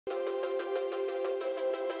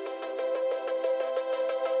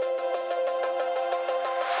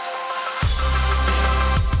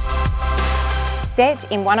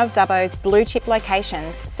Set in one of Dubbo's blue chip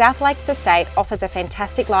locations, Southlakes Estate offers a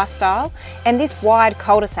fantastic lifestyle, and this wide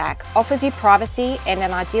cul-de-sac offers you privacy and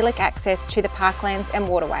an idyllic access to the parklands and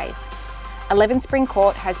waterways. 11 Spring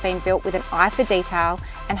Court has been built with an eye for detail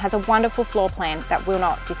and has a wonderful floor plan that will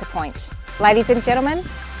not disappoint. Ladies and gentlemen,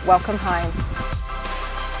 welcome home.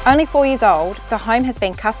 Only 4 years old, the home has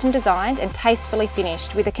been custom designed and tastefully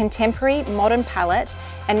finished with a contemporary modern palette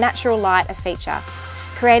and natural light a feature,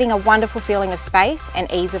 creating a wonderful feeling of space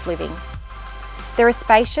and ease of living. There are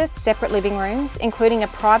spacious separate living rooms, including a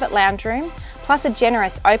private lounge room, plus a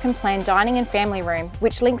generous open plan dining and family room,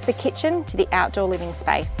 which links the kitchen to the outdoor living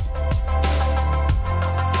space.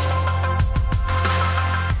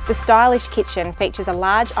 The stylish kitchen features a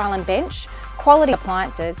large island bench, quality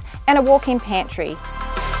appliances, and a walk-in pantry.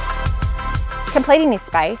 Completing this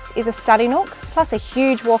space is a study nook, plus a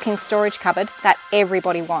huge walk-in storage cupboard that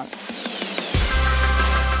everybody wants.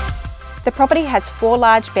 The property has 4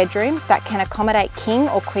 large bedrooms that can accommodate king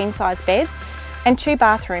or queen size beds, and 2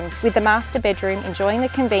 bathrooms, with the master bedroom enjoying the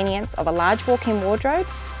convenience of a large walk-in wardrobe,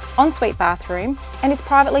 ensuite bathroom, and is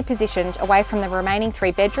privately positioned away from the remaining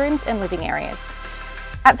 3 bedrooms and living areas.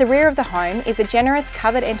 At the rear of the home is a generous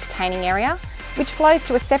covered entertaining area, which flows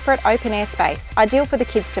to a separate open air space, ideal for the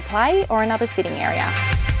kids to play or another sitting area.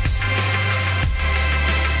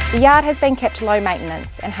 The yard has been kept low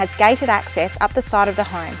maintenance and has gated access up the side of the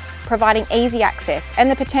home, providing easy access and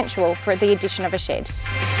the potential for the addition of a shed.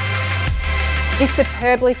 This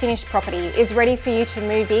superbly finished property is ready for you to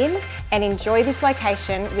move in and enjoy this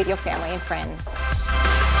location with your family and friends.